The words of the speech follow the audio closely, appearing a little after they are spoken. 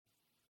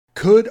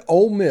Could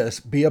Ole Miss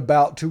be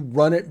about to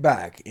run it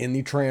back in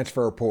the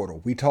transfer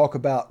portal? We talk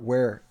about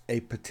where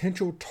a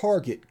potential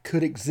target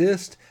could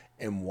exist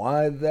and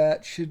why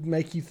that should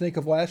make you think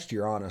of last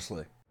year,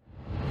 honestly.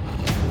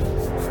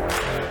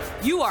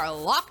 You are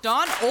Locked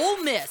On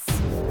Ole Miss,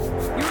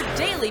 your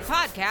daily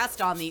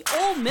podcast on the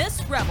Ole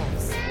Miss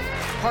Rebels,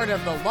 part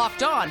of the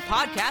Locked On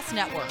Podcast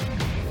Network,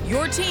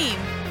 your team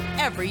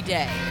every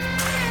day.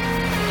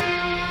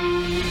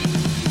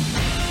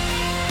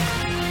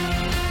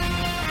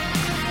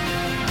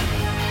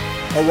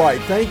 All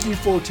right, thank you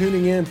for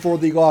tuning in for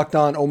the Locked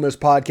On Ole Miss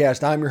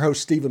podcast. I'm your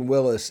host, Stephen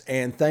Willis,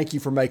 and thank you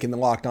for making the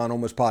Locked On Ole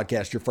Miss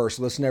podcast your first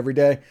listen every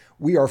day.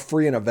 We are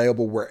free and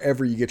available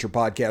wherever you get your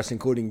podcasts,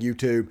 including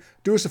YouTube.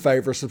 Do us a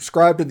favor,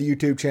 subscribe to the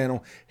YouTube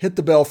channel, hit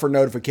the bell for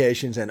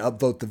notifications, and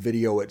upvote the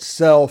video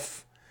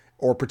itself,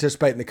 or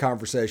participate in the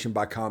conversation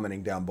by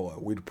commenting down below.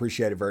 We'd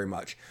appreciate it very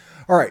much.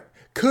 All right,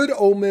 could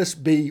Ole Miss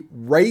be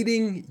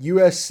raiding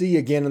USC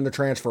again in the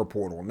transfer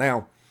portal?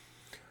 Now,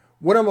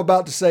 what I'm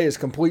about to say is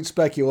complete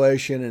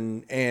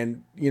speculation,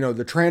 and you know,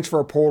 the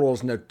transfer portal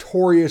is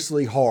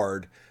notoriously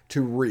hard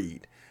to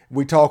read.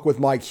 We talk with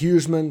Mike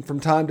Huseman from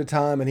time to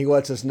time, and he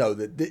lets us know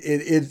that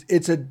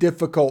it's a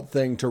difficult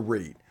thing to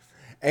read.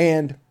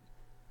 And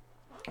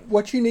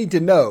what you need to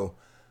know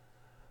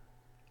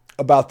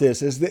about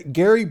this is that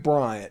Gary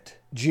Bryant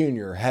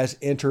Jr. has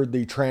entered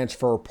the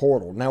transfer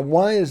portal. Now,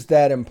 why is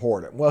that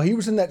important? Well, he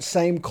was in that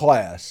same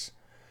class,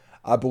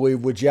 I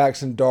believe, with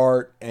Jackson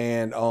Dart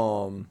and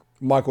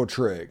Michael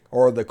Trigg,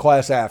 or the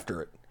class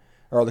after it,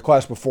 or the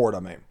class before it,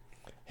 I mean.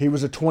 He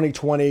was a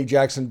 2020,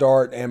 Jackson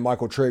Dart, and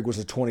Michael Trigg was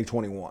a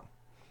 2021.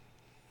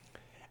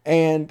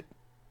 And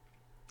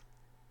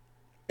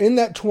in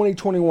that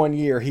 2021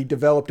 year, he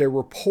developed a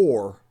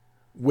rapport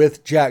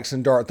with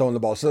Jackson Dart throwing the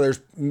ball. So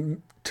there's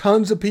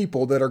tons of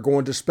people that are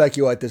going to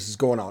speculate this is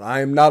going on. I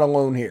am not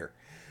alone here.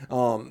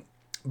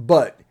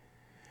 But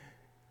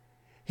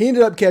he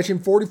ended up catching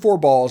 44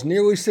 balls,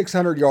 nearly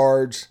 600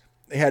 yards.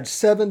 He had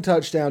 7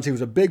 touchdowns. He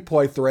was a big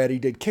play threat. He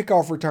did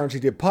kickoff returns. He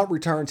did punt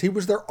returns. He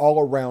was their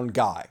all-around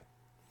guy.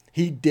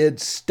 He did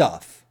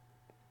stuff.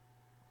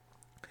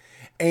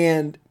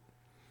 And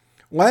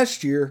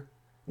last year,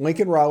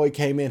 Lincoln Riley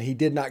came in. He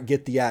did not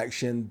get the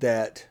action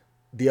that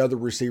the other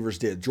receivers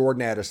did.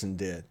 Jordan Addison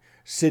did.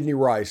 Sidney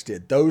Rice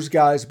did. Those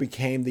guys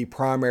became the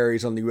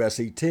primaries on the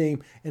USC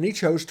team, and he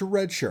chose to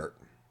redshirt.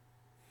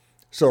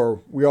 So are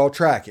we all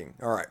tracking?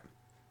 All right.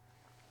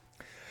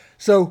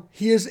 So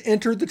he has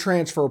entered the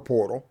transfer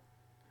portal,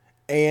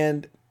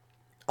 and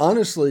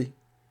honestly,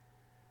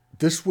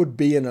 this would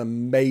be an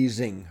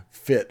amazing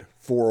fit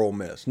for Ole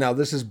Miss. Now,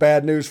 this is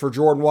bad news for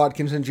Jordan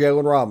Watkins and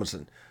Jalen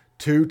Robinson,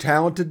 2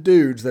 talented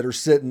dudes that are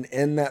sitting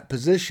in that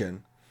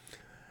position,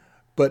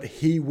 but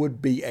he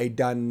would be a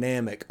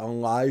dynamic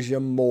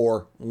Elijah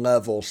Moore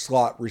level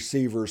slot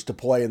receivers to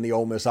play in the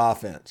Ole Miss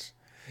offense.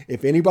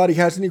 If anybody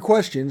has any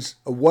questions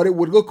of what it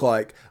would look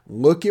like,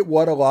 look at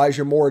what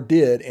Elijah Moore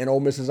did in Ole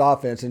Miss's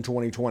offense in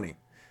 2020.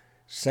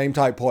 Same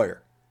type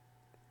player.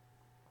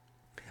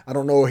 I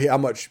don't know how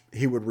much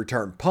he would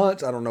return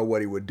punts. I don't know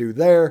what he would do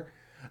there.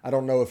 I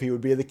don't know if he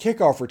would be the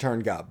kickoff return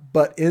guy.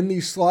 But in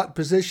the slot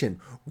position,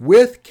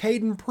 with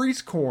Caden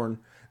Priestcorn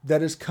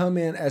that has come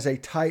in as a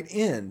tight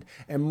end,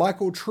 and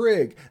Michael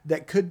Trigg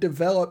that could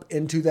develop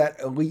into that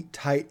elite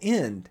tight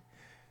end,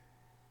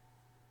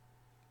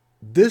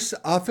 this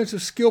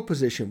offensive skill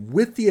position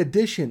with the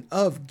addition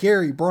of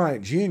Gary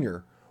Bryant Jr.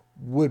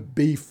 would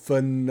be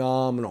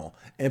phenomenal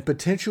and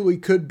potentially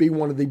could be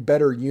one of the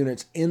better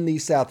units in the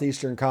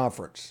Southeastern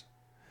Conference.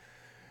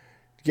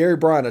 Gary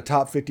Bryant, a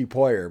top 50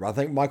 player. I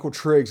think Michael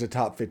Trigg's a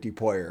top 50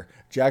 player.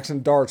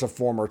 Jackson Dart's a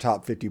former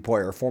top 50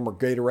 player, former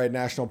Gatorade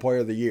National Player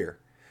of the Year.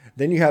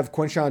 Then you have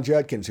Quinshon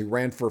Judkins, who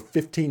ran for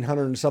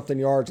 1,500 and something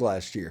yards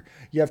last year.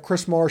 You have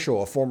Chris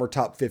Marshall, a former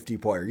top 50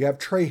 player. You have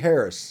Trey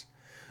Harris,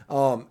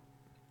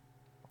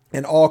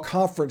 an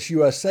all-conference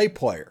USA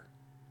player.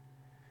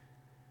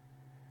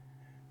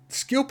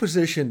 Skill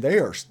position,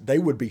 they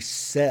would be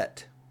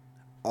set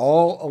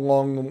all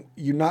along.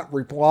 You're not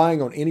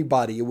relying on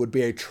anybody. It would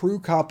be a true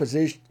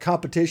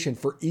competition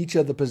for each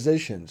of the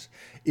positions.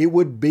 It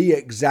would be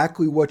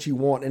exactly what you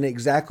want and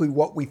exactly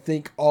what we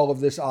think all of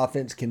this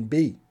offense can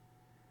be.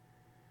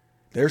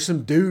 There's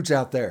some dudes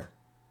out there.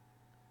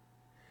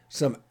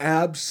 Some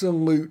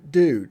absolute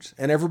dudes.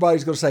 And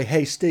everybody's going to say,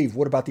 hey, Steve,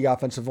 what about the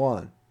offensive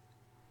line?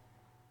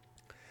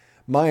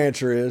 My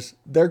answer is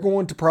they're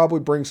going to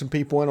probably bring some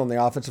people in on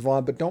the offensive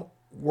line, but don't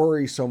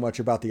worry so much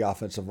about the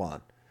offensive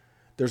line.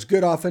 There's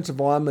good offensive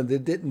linemen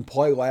that didn't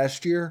play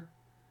last year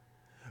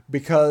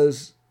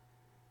because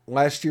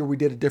last year we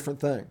did a different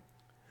thing.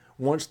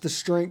 Once the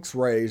strength's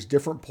raised,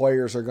 different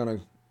players are going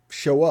to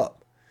show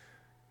up.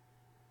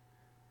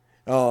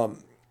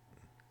 Was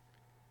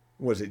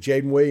it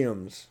Jaden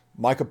Williams,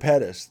 Micah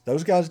Pettis?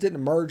 Those guys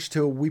didn't emerge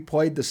till we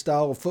played the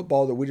style of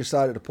football that we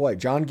decided to play.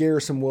 John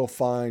Garrison will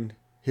find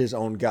his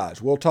own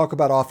guys. We'll talk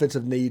about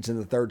offensive needs in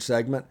the third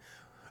segment,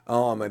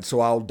 and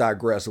so I'll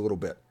digress a little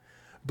bit.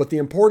 But the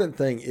important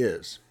thing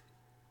is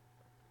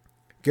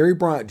Gary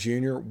Bryant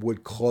Jr.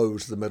 would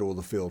close the middle of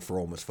the field for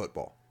Ole Miss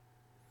football.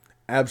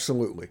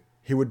 Absolutely.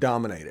 He would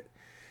dominate it.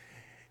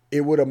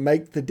 It would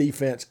make the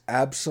defense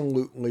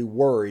absolutely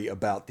worry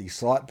about the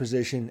slot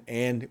position,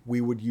 and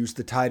we would use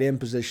the tight end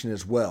position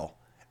as well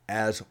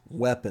as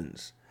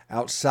weapons.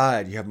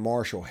 Outside, you have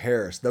Marshall,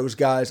 Harris, those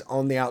guys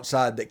on the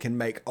outside that can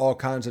make all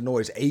kinds of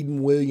noise. Aiden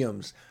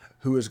Williams,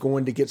 who is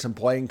going to get some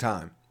playing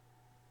time.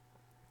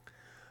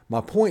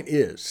 My point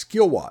is,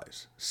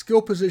 skill-wise,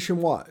 skill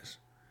position-wise,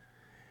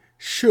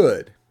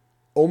 should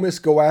Ole Miss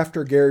go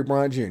after Gary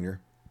Bryant Jr.,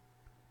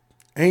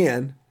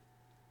 and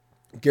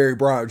Gary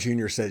Bryant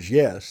Jr. says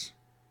yes,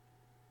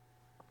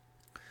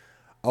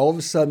 all of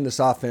a sudden this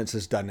offense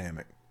is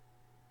dynamic.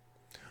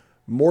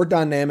 More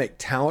dynamic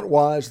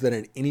talent-wise than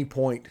at any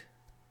point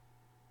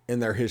in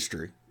their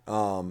history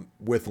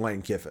with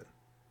Lane Kiffin.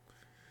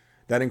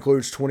 That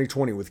includes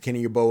 2020 with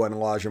Kenny Yeboah and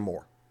Elijah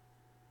Moore.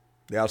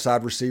 The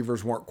outside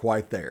receivers weren't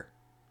quite there.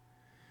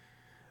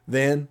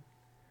 Then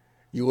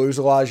you lose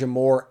Elijah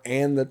Moore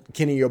and the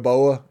Kenny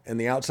Yeboah, and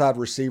the outside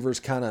receivers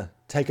kind of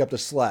take up the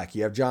slack.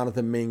 You have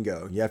Jonathan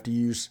Mingo. You have to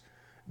use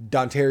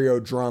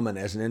Dontario Drummond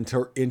as an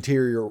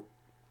interior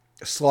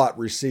slot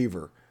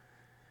receiver.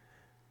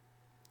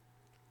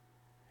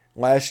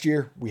 Last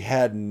year, we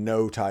had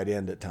no tight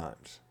end at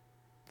times.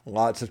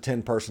 Lots of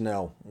 10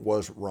 personnel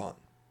was run.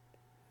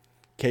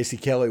 Casey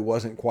Kelly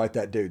wasn't quite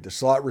that dude. The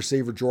slot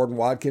receiver, Jordan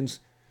Watkins,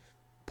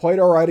 played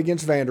all right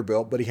against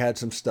Vanderbilt, but he had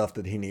some stuff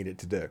that he needed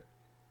to do.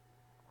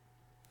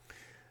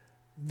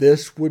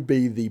 This would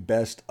be the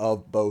best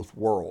of both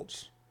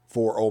worlds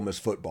for Ole Miss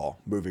football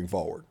moving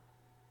forward.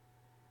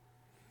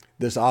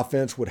 This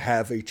offense would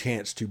have a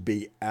chance to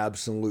be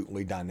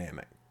absolutely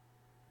dynamic.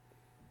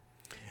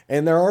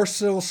 And there are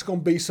still going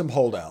to be some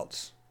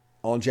holdouts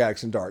on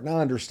Jackson Dart. And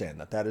I understand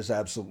that. That is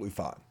absolutely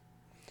fine.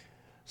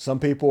 Some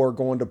people are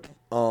going to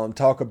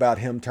talk about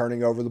him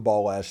turning over the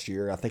ball last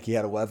year. I think he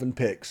had 11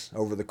 picks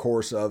over the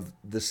course of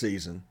the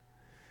season.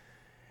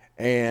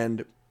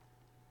 And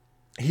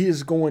he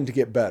is going to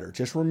get better.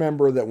 Just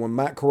remember that when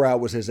Matt Corral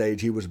was his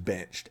age, he was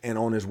benched and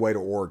on his way to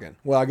Oregon.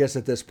 Well, I guess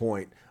at this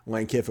point,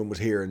 Lane Kiffin was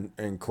here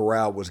and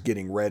Corral was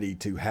getting ready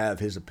to have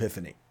his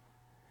epiphany.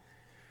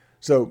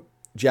 So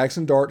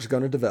Jackson Dart's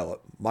going to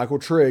develop. Michael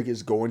Trigg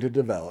is going to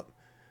develop.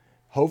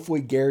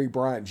 Hopefully Gary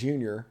Bryant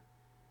Jr.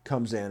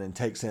 comes in and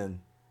takes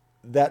in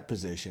that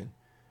position.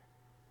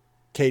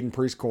 Caden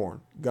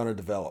Priest-Corn going to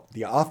develop.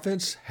 The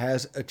offense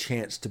has a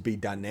chance to be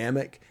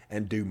dynamic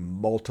and do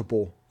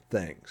multiple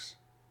things.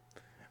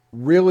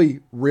 Really,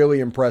 really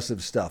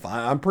impressive stuff.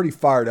 I'm pretty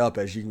fired up,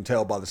 as you can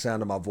tell by the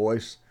sound of my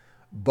voice,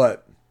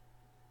 but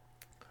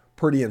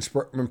pretty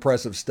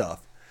impressive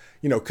stuff.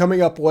 You know,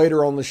 coming up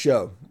later on the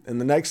show, in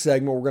the next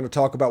segment, we're going to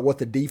talk about what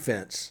the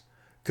defense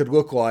could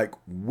look like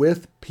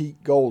with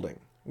Pete Golding.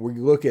 We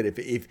look at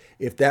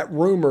if that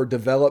rumor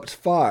develops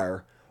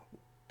fire,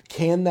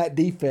 can that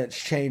defense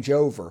change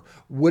over?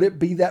 Would it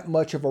be that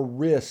much of a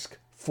risk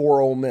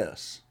for Ole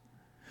Miss?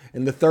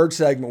 In the third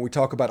segment, we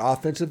talk about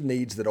offensive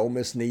needs that Ole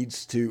Miss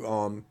needs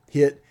to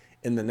hit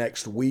in the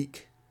next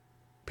week,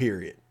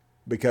 period.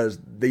 Because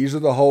these are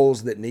the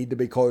holes that need to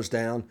be closed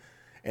down.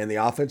 And the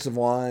offensive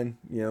line,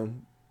 you know,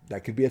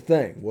 that could be a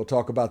thing. We'll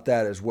talk about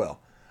that as well.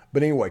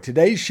 But anyway,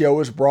 today's show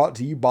is brought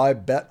to you by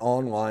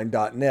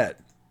BetOnline.net.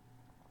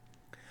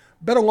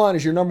 BetOnline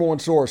is your number one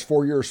source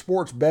for your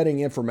sports betting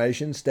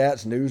information,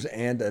 stats, news,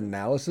 and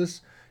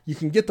analysis. You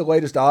can get the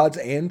latest odds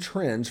and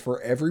trends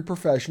for every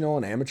professional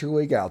and amateur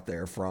league out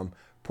there, from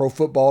pro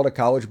football to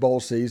college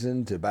bowl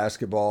season to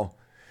basketball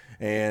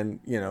and,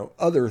 you know,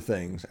 other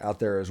things out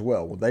there as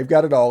well. Well, they've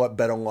got it all at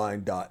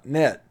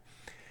betonline.net.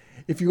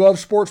 If you love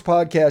sports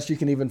podcasts, you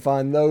can even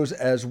find those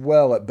as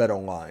well at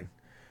BetOnline.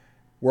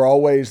 We're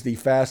always the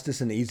fastest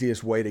and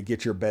easiest way to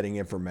get your betting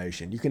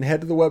information. You can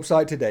head to the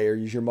website today or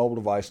use your mobile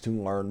device to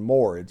learn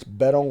more. It's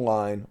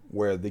BetOnline,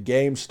 where the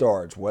game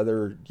starts,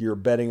 whether you're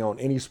betting on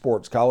any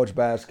sports, college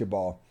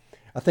basketball.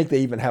 I think they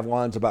even have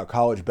lines about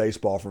college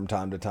baseball from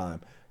time to time.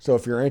 So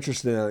if you're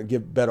interested in it,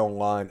 give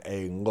BetOnline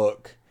a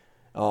look.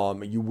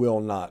 You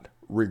will not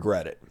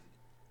regret it.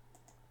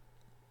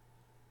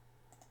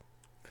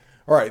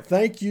 All right,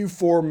 thank you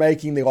for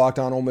making the Locked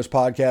On Ole Miss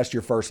podcast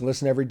your first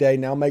listen every day.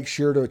 Now make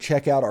sure to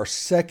check out our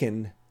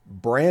second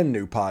brand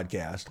new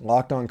podcast,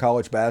 Locked On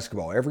College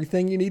Basketball.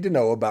 Everything you need to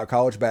know about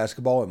college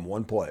basketball in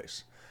one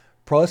place.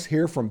 Plus,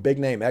 hear from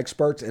big-name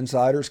experts,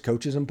 insiders,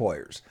 coaches, and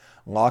players.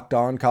 Locked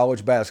On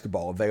College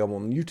Basketball, available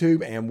on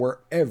YouTube and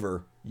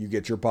wherever you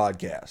get your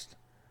podcast.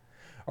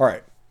 All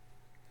right,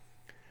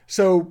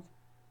 so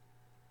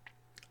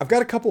I've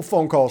got a couple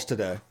phone calls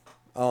today,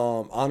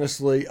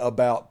 honestly,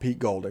 about Pete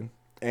Golding.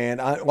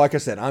 And like I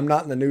said, I'm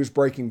not in the news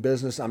breaking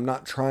business. I'm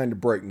not trying to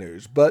break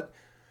news. But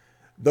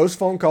those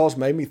phone calls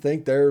made me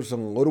think there's a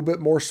little bit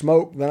more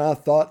smoke than I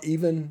thought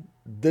even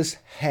this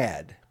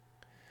had.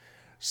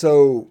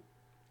 So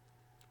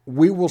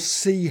we will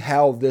see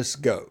how this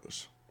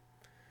goes.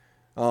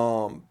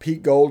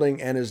 Pete Golding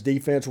and his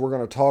defense, we're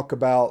going to talk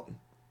about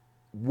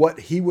what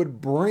he would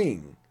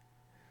bring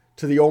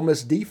to the Ole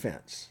Miss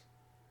defense.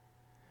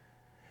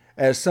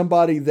 As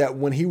somebody that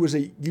when he was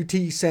at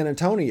UT San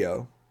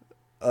Antonio,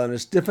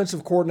 as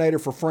defensive coordinator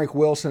for Frank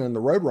Wilson and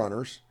the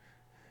Roadrunners,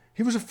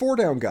 he was a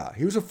 4-down guy.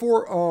 He was a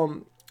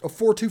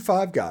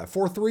 4-2-5 guy,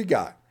 4-3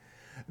 guy.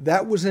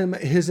 That was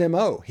his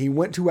MO. He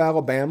went to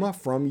Alabama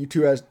from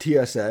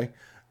UTSA.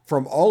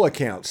 From all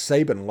accounts,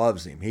 Saban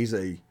loves him. He's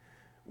a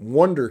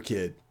wonder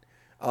kid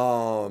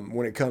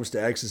when it comes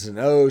to X's and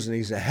O's, and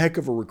he's a heck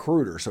of a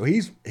recruiter. So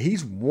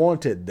he's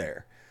wanted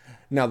there.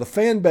 Now the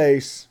fan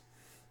base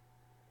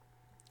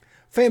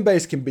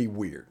can be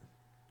weird.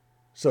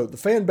 So the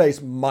fan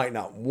base might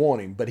not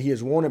want him, but he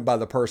is wanted by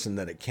the person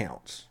that it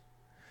counts.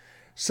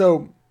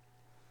 So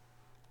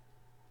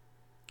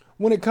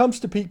when it comes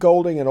to Pete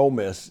Golding and Ole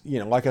Miss,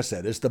 like I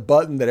said, it's the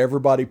button that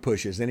everybody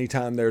pushes.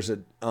 Anytime there's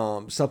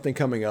something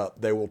coming up,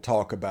 they will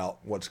talk about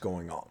what's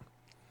going on.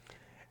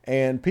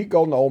 And Pete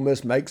Golding to Ole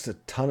Miss makes a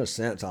ton of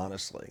sense,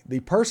 honestly. The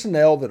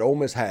personnel that Ole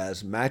Miss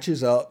has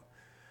matches up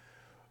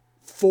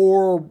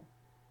for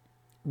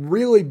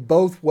really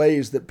both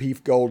ways that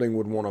Pete Golding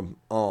would want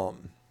to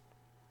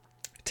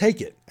take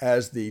it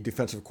as the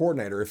defensive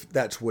coordinator if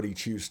that's what he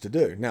chooses to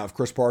do. Now, if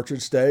Chris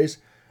Partridge stays,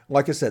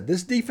 like I said,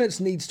 this defense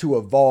needs to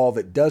evolve.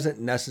 It doesn't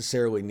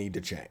necessarily need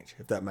to change,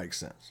 if that makes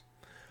sense.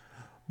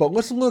 But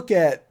let's look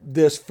at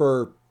this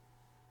for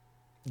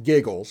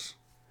giggles,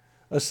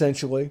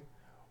 essentially.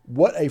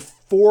 What a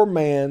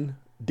 4-man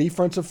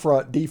defensive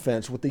front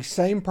defense with the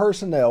same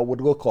personnel would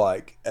look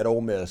like at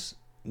Ole Miss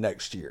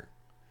next year.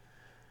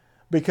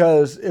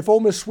 Because if Ole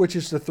Miss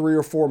switches to 3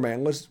 or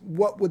 4-man,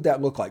 what would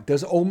that look like?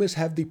 Does Ole Miss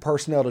have the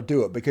personnel to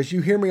do it? Because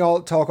you hear me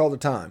talk all the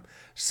time.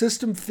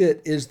 System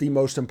fit is the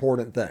most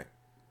important thing.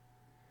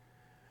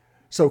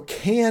 So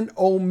can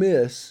Ole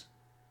Miss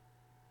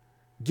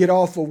get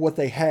off of what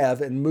they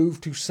have and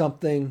move to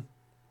something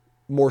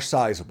more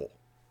sizable?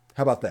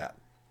 How about that?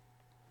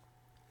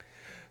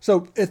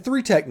 So a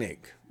 3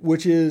 technique,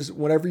 which is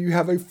whenever you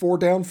have a 4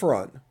 down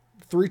front,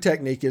 3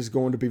 technique is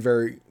going to be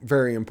very,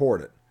 very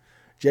important.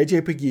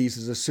 J.J. Pegues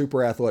is a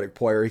super athletic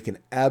player. He can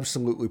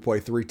absolutely play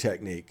 3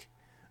 technique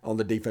on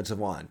the defensive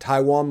line.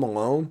 Tywone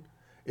Malone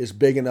is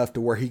big enough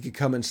to where he could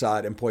come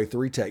inside and play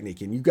 3 technique.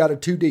 And you've got a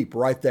 2 deep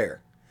right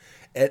there.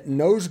 At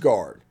nose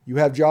guard, you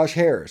have Josh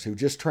Harris, who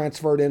just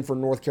transferred in from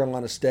North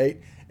Carolina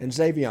State, and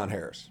Xavion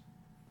Harris,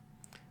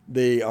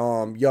 the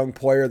young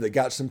player that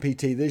got some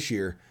PT this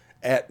year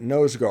at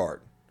nose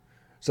guard.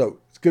 So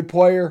it's a good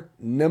player,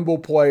 nimble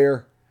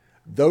player.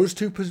 Those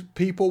 2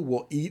 people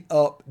will eat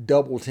up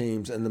double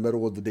teams in the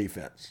middle of the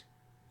defense,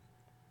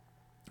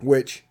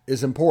 which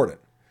is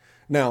important.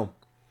 Now,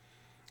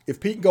 if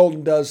Pete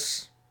Golding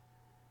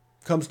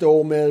comes to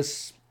Ole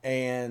Miss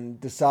and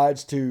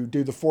decides to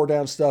do the 4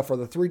 down stuff or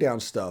the 3 down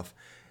stuff,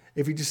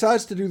 if he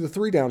decides to do the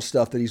 3 down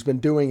stuff that he's been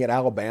doing at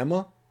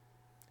Alabama,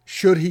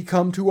 should he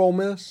come to Ole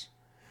Miss,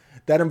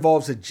 that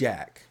involves a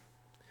jack.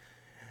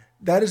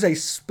 That is a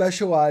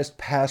specialized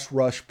pass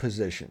rush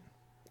position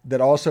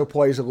that also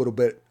plays a little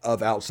bit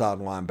of outside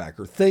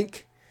linebacker.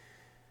 Think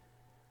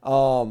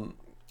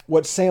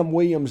what Sam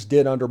Williams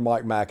did under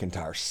Mike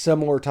McIntyre.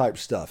 Similar type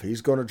stuff.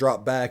 He's going to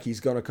drop back. He's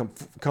going to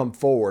come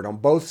forward. On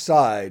both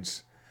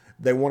sides,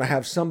 they want to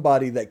have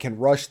somebody that can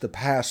rush the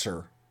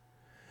passer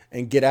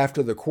and get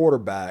after the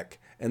quarterback,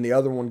 and the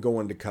other one go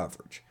into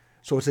coverage.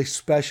 So it's a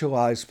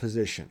specialized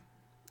position,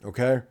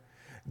 okay?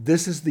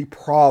 This is the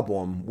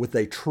problem with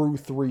a true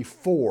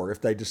 3-4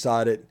 if they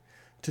decided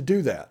to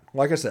do that.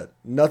 Like I said,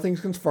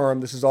 nothing's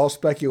confirmed. This is all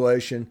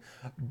speculation,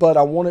 but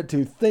I wanted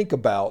to think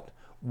about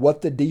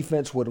what the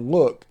defense would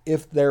look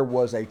if there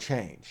was a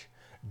change.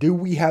 Do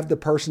we have the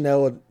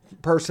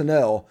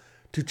personnel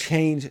to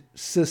change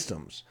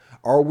systems?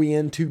 Are we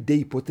in too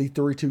deep with the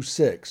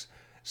 3-2-6?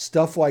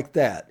 Stuff like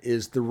that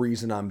is the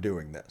reason I'm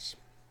doing this.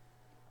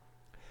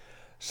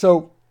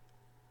 So,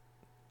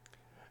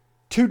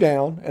 2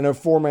 down and a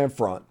 4-man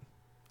front.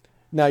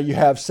 Now you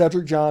have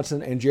Cedric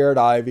Johnson and Jared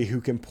Ivey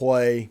who can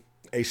play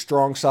a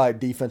strong side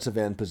defensive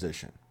end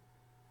position.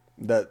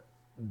 That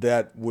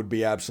would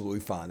be absolutely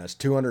fine. That's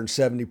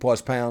 270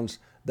 plus pounds.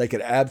 They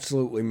could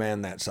absolutely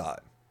man that side.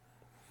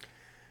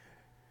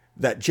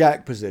 That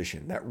jack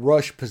position, that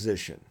rush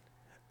position,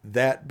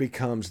 that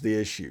becomes the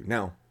issue.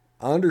 Now,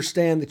 I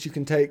understand that you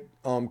can take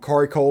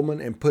Kari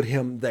Coleman and put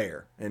him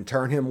there and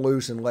turn him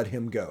loose and let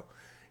him go.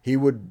 He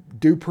would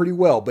do pretty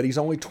well, but he's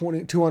only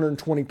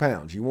 220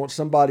 pounds. You want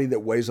somebody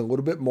that weighs a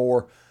little bit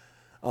more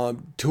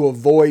to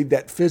avoid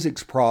that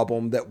physics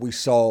problem that we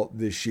saw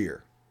this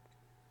year.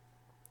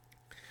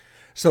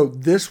 So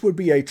this would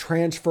be a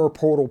transfer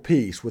portal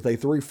piece with a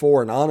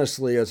 3-4 and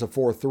honestly as a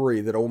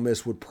 4-3 that Ole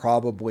Miss would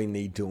probably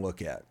need to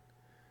look at.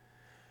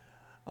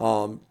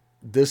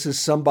 This is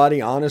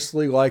somebody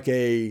honestly like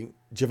a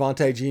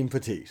Javonte Jean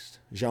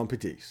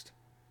Baptiste.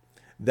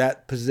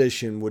 That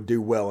position would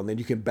do well, and then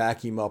you can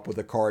back him up with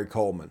a Kari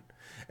Coleman.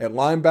 At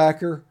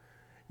linebacker,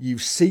 you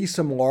see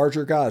some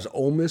larger guys.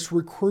 Ole Miss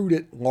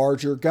recruited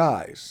larger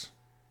guys.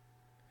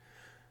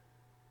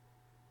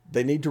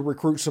 They need to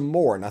recruit some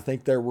more, and I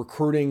think they're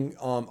recruiting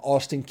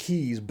Austin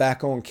Keys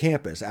back on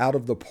campus out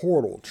of the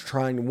portal,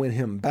 trying to win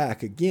him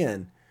back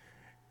again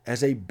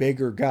as a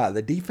bigger guy.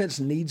 The defense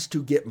needs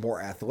to get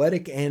more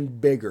athletic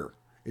and bigger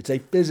It's a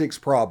physics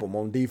problem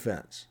on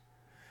defense.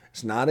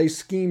 It's not a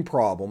scheme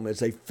problem.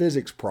 It's a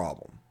physics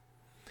problem.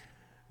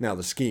 Now,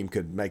 the scheme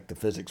could make the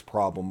physics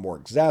problem more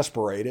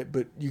exasperated,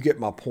 but you get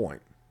my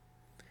point.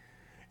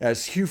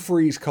 As Hugh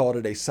Freeze called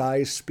it, a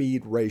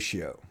size-speed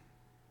ratio.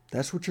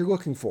 That's what you're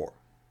looking for.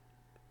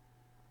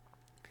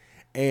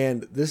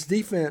 And this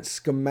defense,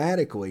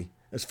 schematically,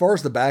 as far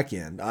as the back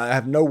end, I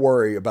have no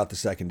worry about the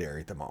secondary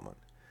at the moment.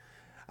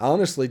 I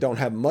honestly don't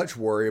have much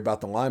worry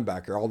about the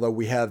linebacker, although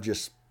we have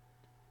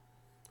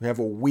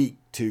a week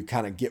to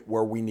kind of get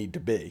where we need to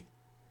be.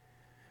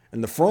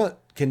 And the front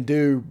can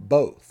do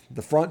both.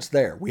 The front's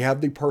there. We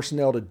have the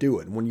personnel to do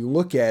it. And when you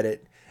look at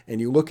it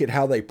and you look at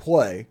how they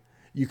play,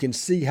 you can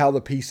see how the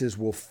pieces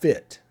will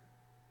fit.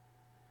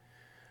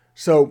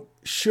 So,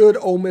 should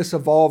Ole Miss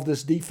evolve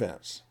this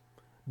defense?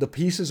 The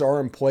pieces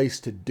are in place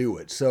to do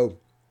it. So,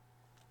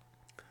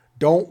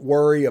 don't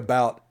worry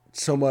about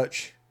so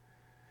much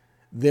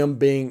them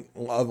being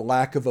a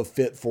lack of a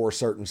fit for a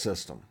certain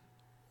system.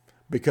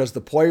 Because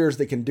the players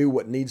that can do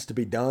what needs to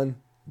be done,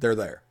 they're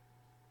there.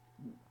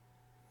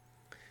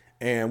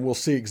 And we'll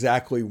see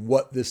exactly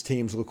what this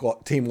team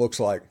looks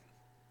like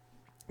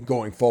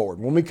going forward.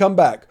 When we come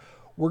back,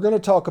 we're going to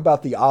talk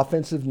about the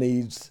offensive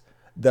needs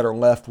that are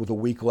left with a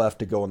week left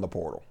to go in the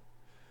portal.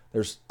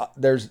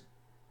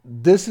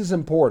 This is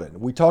important.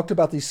 We talked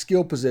about these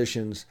skill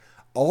positions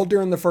all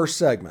during the first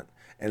segment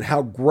and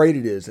how great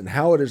it is and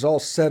how it is all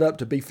set up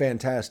to be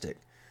fantastic.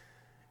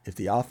 If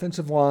the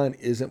offensive line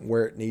isn't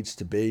where it needs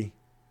to be,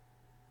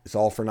 it's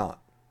all for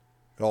naught.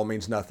 It all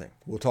means nothing.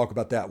 We'll talk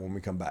about that when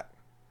we come back.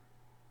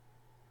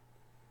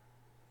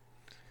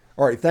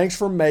 All right, thanks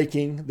for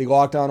making the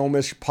Locked On Ole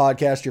Miss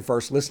podcast your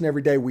first listen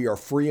every day. We are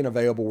free and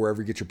available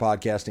wherever you get your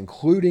podcast,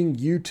 including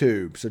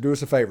YouTube. So do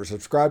us a favor,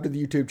 subscribe to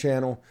the YouTube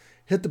channel,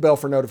 hit the bell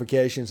for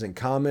notifications, and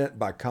comment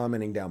by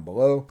commenting down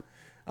below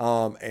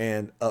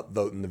and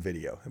upvoting the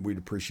video. And we'd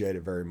appreciate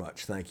it very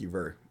much. Thank you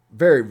very,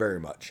 very, very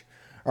much.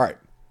 All right.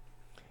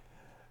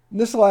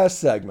 This last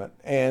segment,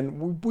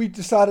 and we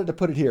decided to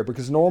put it here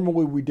because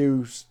normally we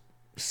do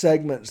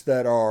segments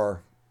that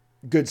are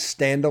good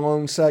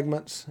standalone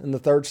segments in the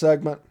third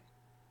segment.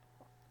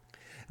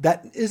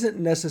 That isn't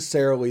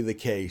necessarily the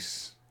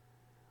case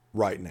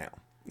right now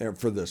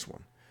for this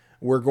one.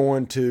 We're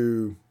going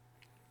to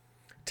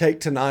take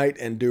tonight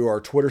and do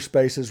our Twitter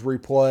Spaces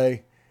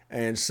replay.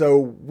 And so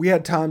we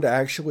had time to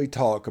actually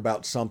talk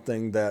about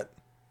something that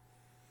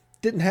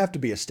didn't have to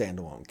be a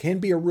standalone, can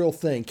be a real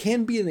thing,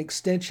 can be an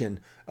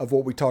extension of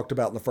what we talked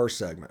about in the first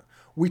segment.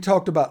 We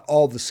talked about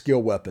all the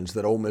skill weapons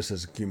that Ole Miss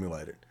has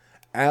accumulated.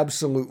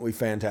 Absolutely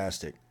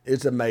fantastic.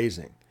 It's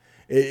amazing.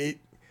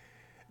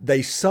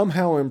 They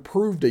somehow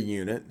improved a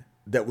unit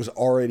that was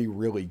already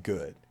really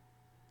good.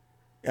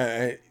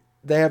 They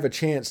have a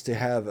chance to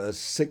have a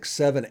 6,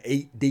 7,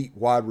 8 deep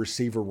wide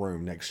receiver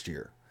room next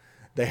year.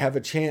 They have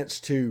a chance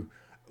to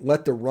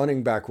let the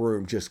running back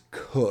room just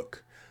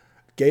cook.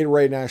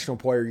 Gatorade National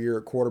Player of the Year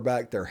at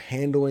quarterback. They're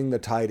handling the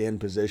tight end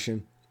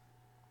position.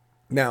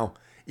 Now,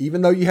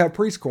 even though you have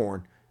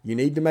Priestcorn, you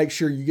need to make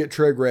sure you get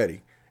Trigg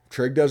ready. If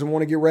Trigg doesn't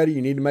want to get ready,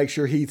 you need to make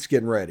sure Heath's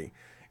getting ready.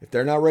 If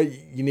they're not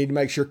ready, you need to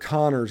make sure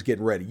Connor's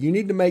getting ready. You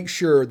need to make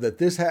sure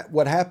that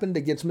what happened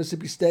against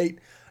Mississippi State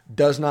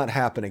does not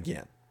happen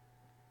again.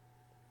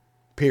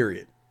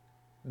 Period.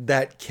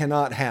 That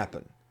cannot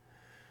happen.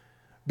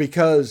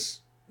 Because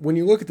when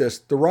you look at this,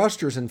 the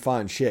roster's in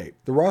fine shape.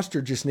 The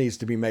roster just needs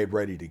to be made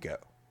ready to go.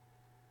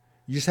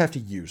 You just have to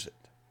use it.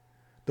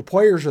 The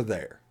players are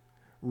there.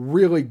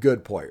 Really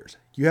good players.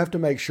 You have to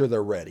make sure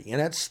they're ready.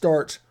 And that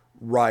starts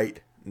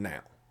right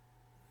now.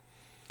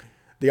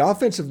 The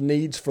offensive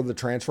needs for the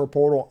transfer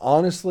portal,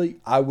 honestly,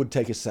 I would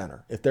take a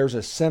center. If there's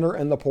a center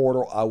in the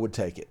portal, I would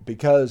take it.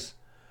 Because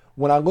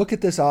when I look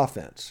at this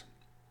offense,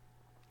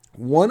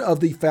 one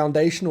of the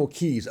foundational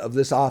keys of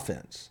this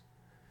offense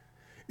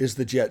is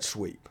the jet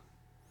sweep.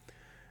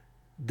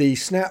 The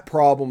snap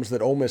problems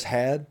that Ole Miss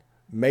had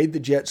made the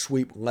jet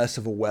sweep less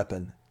of a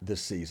weapon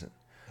this season.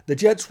 The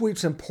jet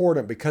sweep's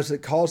important because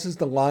it causes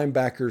the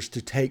linebackers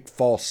to take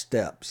false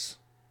steps.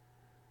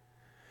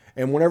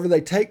 And whenever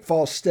they take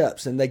false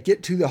steps and they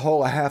get to the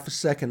hole a half a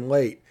second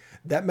late,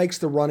 that makes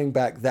the running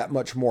back that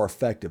much more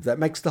effective. That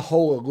makes the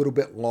hole a little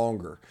bit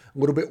longer, a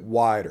little bit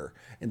wider,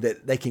 and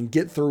that they can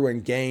get through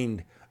and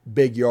gain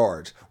big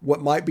yards.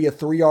 What might be a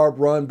 3-yard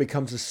run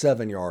becomes a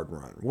 7-yard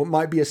run. What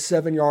might be a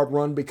 7-yard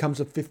run becomes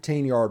a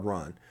 15-yard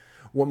run.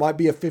 What might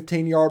be a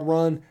 15-yard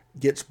run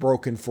gets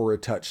broken for a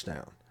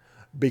touchdown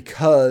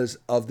because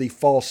of the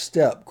false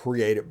step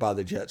created by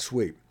the jet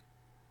sweep.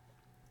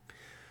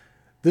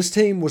 This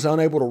team was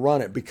unable to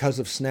run it because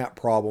of snap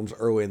problems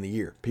early in the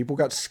year. People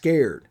got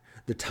scared.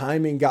 The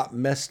timing got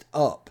messed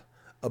up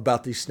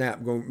about the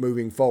snap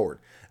moving forward.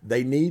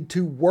 They need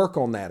to work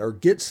on that or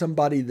get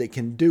somebody that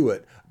can do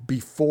it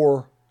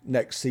before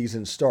next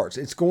season starts.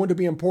 It's going to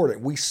be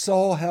important. We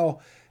saw how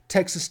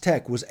Texas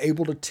Tech was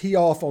able to tee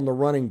off on the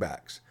running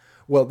backs.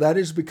 Well, that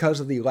is because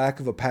of the lack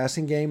of a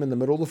passing game in the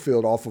middle of the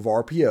field off of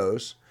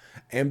RPOs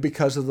and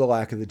because of the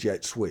lack of the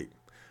jet sweep.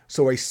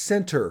 So a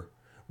center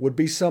would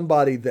be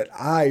somebody that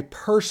I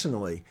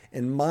personally,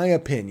 in my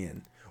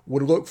opinion,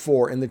 would look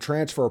for in the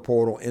transfer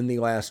portal in the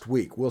last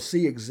week. We'll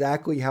see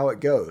exactly how it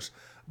goes,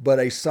 but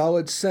a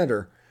solid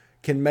center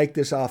can make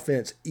this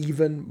offense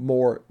even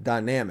more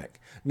dynamic.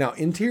 Now,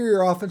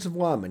 interior offensive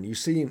linemen, you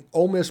see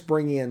Ole Miss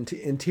bring in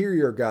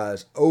interior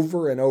guys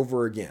over and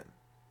over again.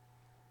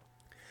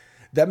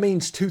 That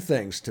means two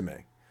things to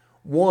me.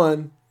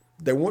 One,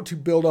 they want to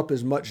build up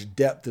as much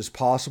depth as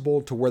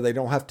possible to where they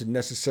don't have to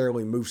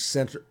necessarily move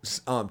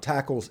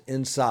tackles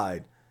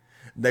inside.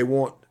 They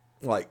want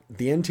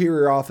the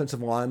interior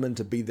offensive linemen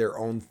to be their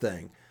own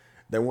thing.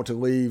 They want to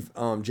leave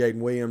Jaden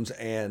Williams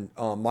and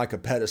Micah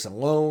Pettis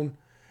alone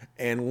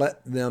and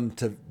let them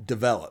to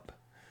develop.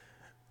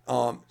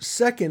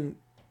 Second,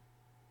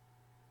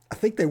 I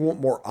think they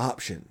want more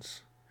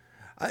options.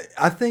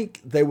 I think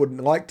they would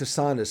like to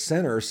sign a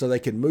center so they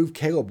can move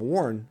Caleb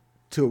Warren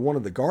to one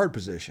of the guard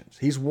positions.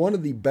 He's one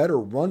of the better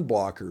run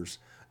blockers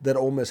that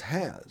Ole Miss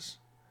has.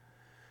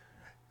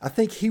 I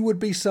think he would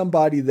be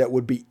somebody that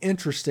would be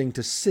interesting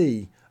to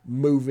see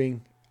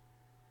moving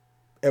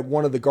at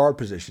one of the guard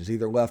positions,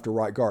 either left or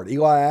right guard.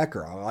 Eli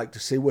Acker, I like to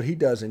see what he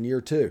does in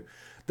year 2.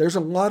 There's a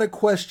lot of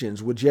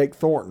questions with Jake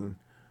Thornton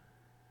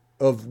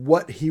of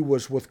what he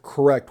was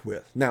correct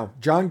with. Now,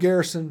 John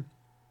Garrison,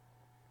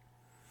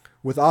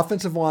 with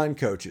offensive line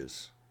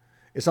coaches,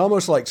 it's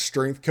almost like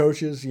strength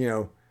coaches,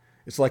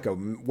 it's like a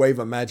wave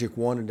a magic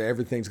wand and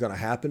everything's going to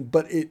happen,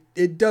 but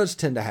it does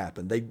tend to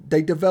happen.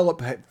 They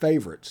develop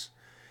favorites,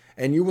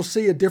 and you will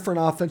see a different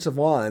offensive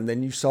line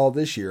than you saw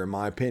this year, in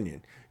my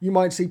opinion. You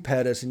might see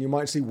Pettis and you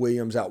might see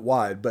Williams out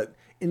wide, but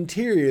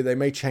interior, they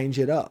may change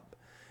it up.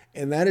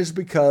 And that is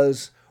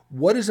because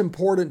what is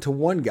important to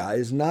one guy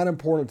is not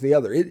important to the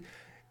other.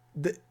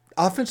 The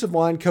offensive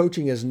line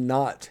coaching is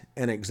not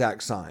an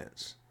exact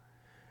science.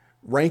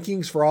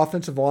 Rankings for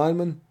offensive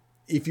linemen,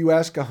 if you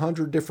ask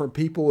 100 different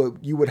people,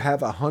 you would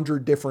have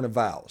 100 different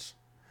avals.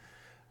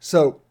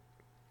 So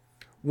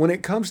when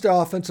it comes to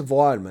offensive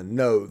linemen,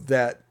 know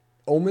that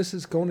Ole Miss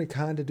is going to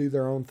kind of do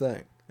their own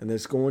thing, and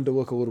it's going to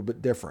look a little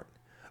bit different.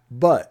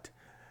 But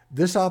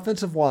this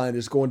offensive line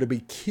is going to be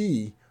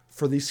key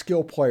for these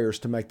skill players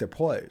to make their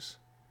plays.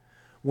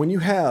 When you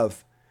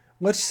have,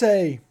 let's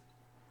say,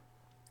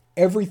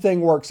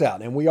 everything works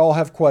out, and we all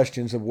have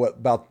questions of what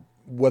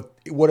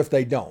if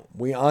they don't.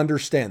 We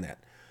understand that.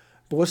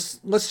 But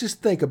let's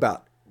just think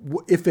about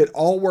if it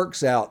all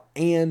works out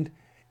and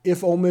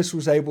if Ole Miss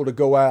was able to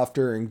go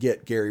after and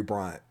get Gary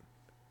Bryant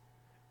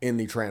in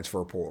the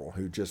transfer portal,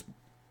 who just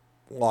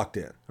locked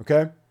in,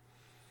 okay?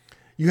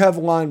 You have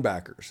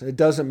linebackers. It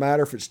doesn't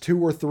matter if it's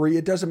 2 or 3.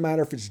 It doesn't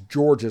matter if it's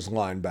Georgia's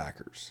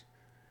linebackers,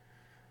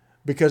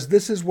 because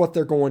this is what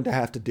they're going to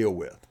have to deal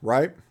with,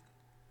 right?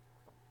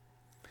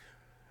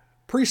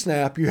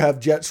 Pre-snap, you have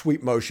jet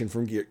sweep motion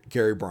from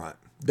Gary Bryant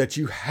that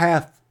you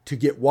have to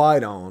get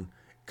wide on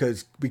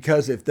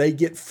because if they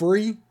get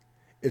free,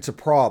 it's a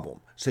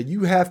problem. So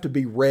you have to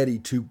be ready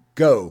to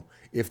go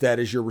if that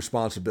is your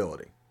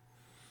responsibility.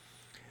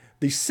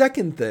 The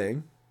second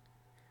thing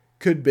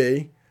could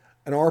be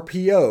an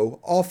RPO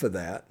off of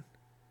that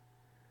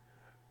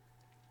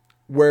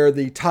where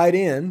the tight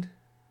end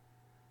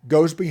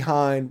goes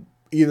behind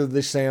either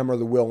the Sam or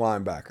the Will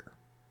linebacker.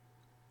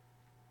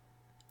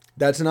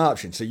 That's an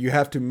option. So you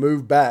have to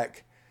move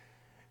back.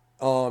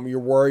 You're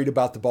worried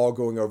about the ball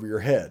going over your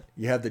head.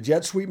 You have the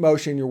jet sweep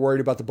motion. You're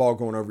worried about the ball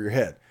going over your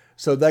head.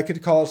 So that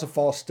could cause a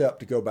false step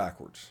to go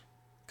backwards.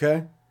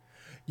 Okay?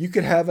 You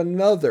could have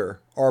another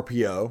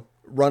RPO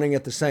running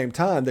at the same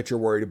time that you're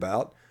worried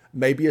about.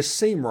 Maybe a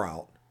seam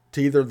route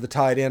to either the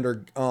tight end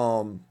or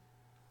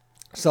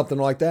something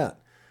like that.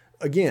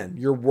 Again,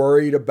 you're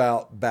worried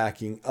about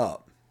backing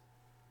up.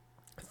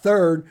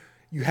 Third,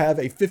 you have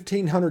a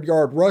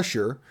 1,500-yard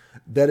rusher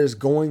that is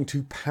going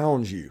to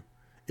pound you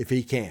if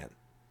he can.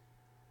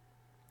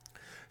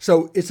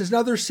 So it's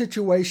another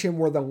situation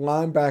where the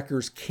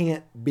linebackers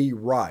can't be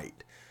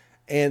right,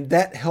 and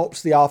that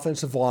helps the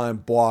offensive line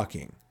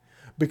blocking.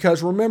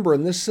 Because remember,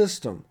 in this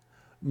system,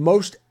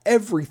 most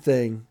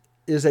everything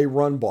is a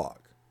run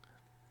block.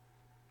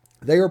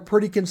 They are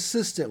pretty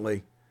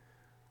consistently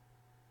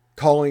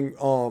calling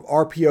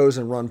RPOs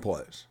and run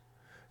plays.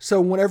 So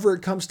whenever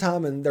it comes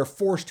time and they're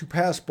forced to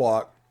pass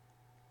block,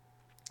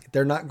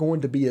 they're not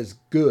going to be as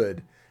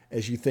good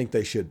as you think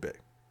they should be.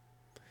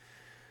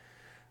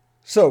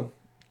 So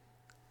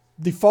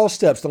the false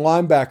steps, the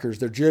linebackers,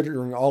 they're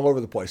jittering all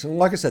over the place. And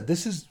like I said,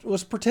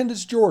 let's pretend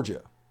it's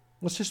Georgia.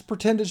 Let's just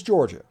pretend it's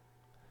Georgia.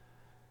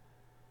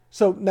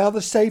 So now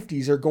the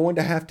safeties are going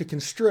to have to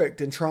constrict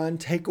and try and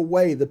take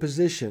away the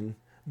position,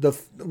 the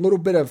little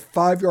bit of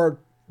 5-yard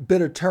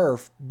bit of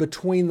turf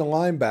between the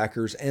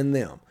linebackers and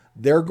them.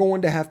 They're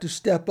going to have to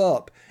step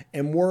up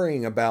and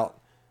worrying about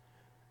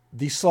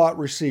the slot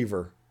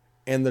receiver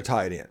and the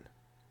tight end.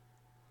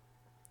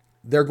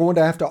 They're going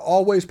to have to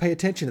always pay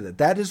attention to that.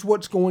 That is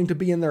what's going to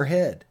be in their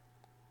head.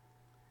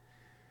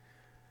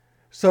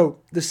 So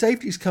the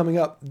safeties coming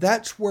up,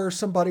 that's where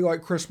somebody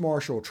like Chris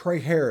Marshall, Trey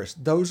Harris,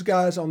 those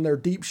guys on their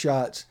deep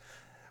shots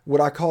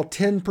what I call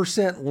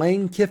 10%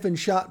 Lane Kiffin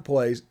shot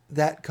plays,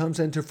 that comes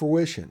into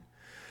fruition.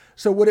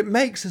 So what it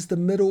makes is the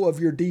middle of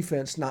your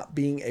defense not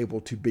being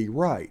able to be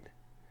right.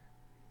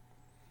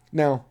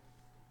 Now,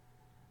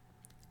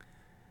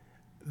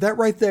 that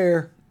right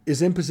there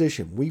is in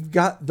position. We've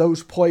got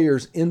those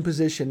players in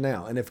position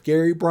now. And if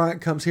Gary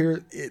Bryant comes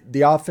here,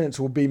 the offense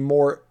will be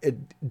more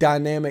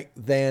dynamic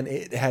than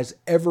it has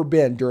ever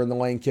been during the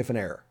Lane Kiffin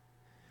era.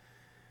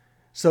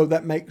 So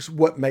that makes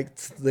what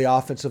makes the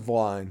offensive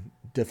line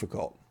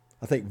difficult.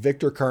 I think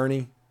Victor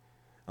Kearney,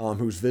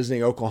 who's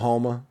visiting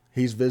Oklahoma,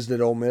 he's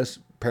visited Ole Miss,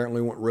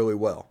 apparently went really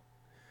well.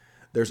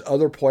 There's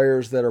other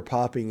players that are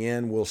popping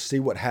in. We'll see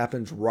what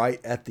happens right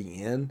at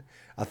the end.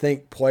 I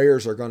think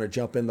players are going to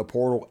jump in the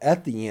portal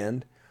at the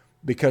end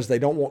because they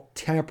don't want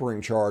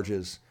tampering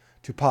charges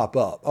to pop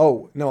up.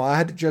 Oh, no, I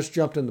had to just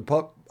jump in the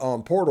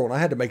portal and I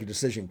had to make a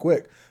decision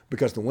quick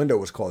because the window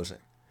was closing.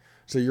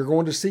 So you're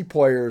going to see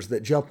players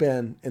that jump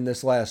in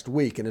this last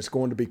week, and it's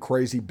going to be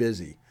crazy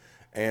busy.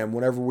 And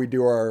whenever we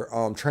do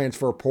our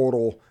transfer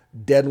portal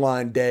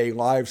deadline day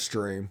live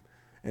stream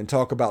and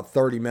talk about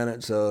 30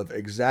 minutes of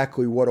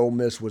exactly what Ole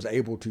Miss was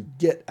able to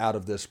get out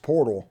of this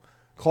portal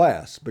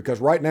class,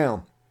 because right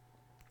now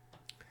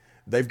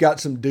they've got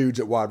some dudes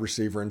at wide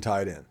receiver and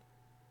tight end.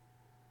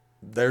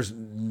 There's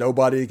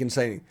nobody that can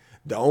say anything.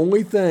 The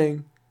only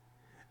thing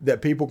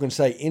that people can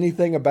say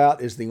anything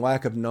about is the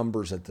lack of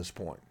numbers at this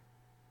point.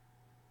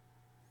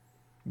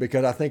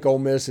 Because I think Ole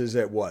Miss is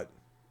at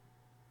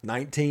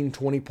 19,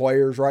 20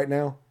 players right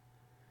now.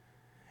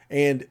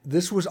 And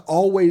this was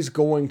always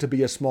going to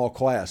be a small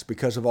class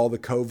because of all the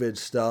COVID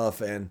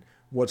stuff and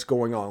what's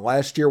going on.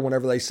 Last year,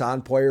 whenever they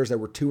signed players, they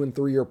were 2- and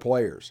 3-year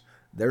players.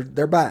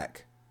 They're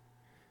back.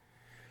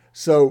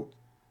 So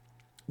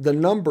the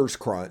numbers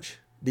crunch,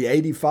 the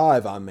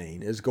 85,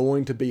 is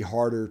going to be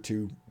harder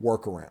to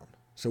work around.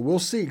 So we'll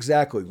see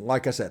exactly.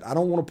 Like I said, I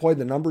don't want to play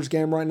the numbers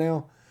game right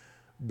now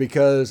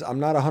because I'm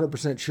not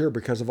 100% sure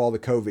because of all the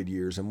COVID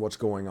years and what's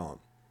going on.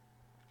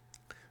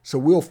 So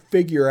we'll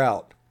figure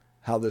out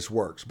how this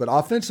works. But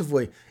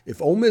offensively,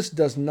 if Ole Miss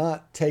does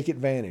not take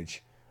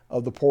advantage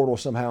of the portal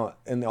somehow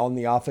on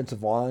the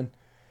offensive line,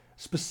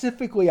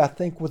 specifically I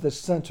think with a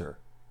center,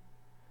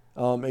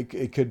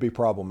 it could be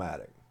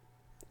problematic.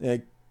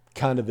 It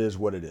kind of is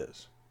what it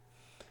is.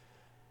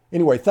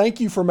 Anyway, thank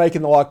you for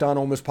making the Locked On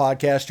Ole Miss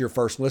podcast your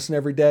first listen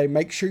every day.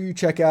 Make sure you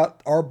check out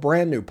our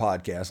brand new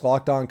podcast,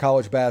 Locked On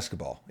College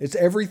Basketball. It's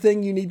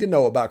everything you need to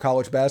know about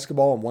college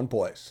basketball in one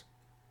place.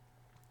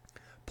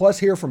 Plus,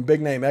 hear from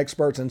big-name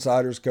experts,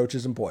 insiders,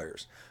 coaches, and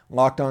players.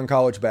 Locked On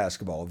College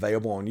Basketball,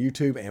 available on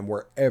YouTube and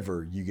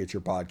wherever you get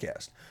your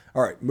podcast.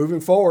 All right, moving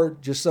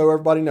forward, just so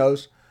everybody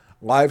knows,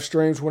 live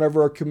streams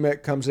whenever a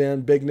commit comes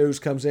in, big news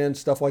comes in,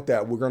 stuff like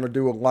that. We're going to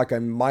do a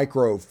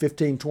micro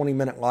 15,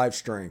 20-minute live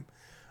stream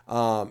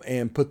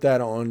and put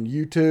that on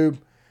YouTube.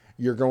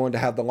 You're going to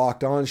have the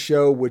Locked On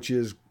show, which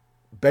is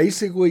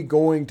basically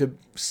going to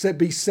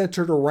be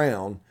centered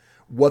around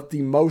what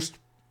the most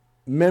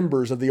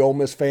members of the Ole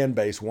Miss fan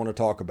base want to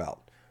talk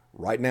about.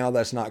 Right now,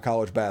 that's not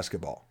college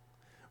basketball.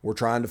 We're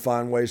trying to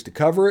find ways to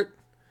cover it,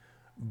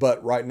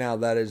 but right now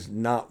that is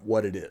not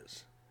what it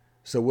is.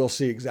 So we'll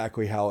see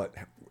exactly how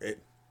it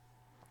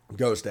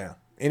goes down.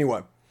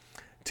 Anyway,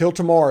 till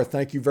tomorrow,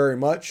 thank you very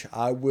much.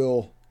 I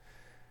will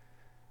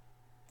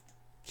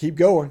keep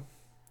going,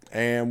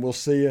 and we'll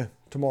see you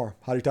tomorrow.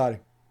 Hotty toddy.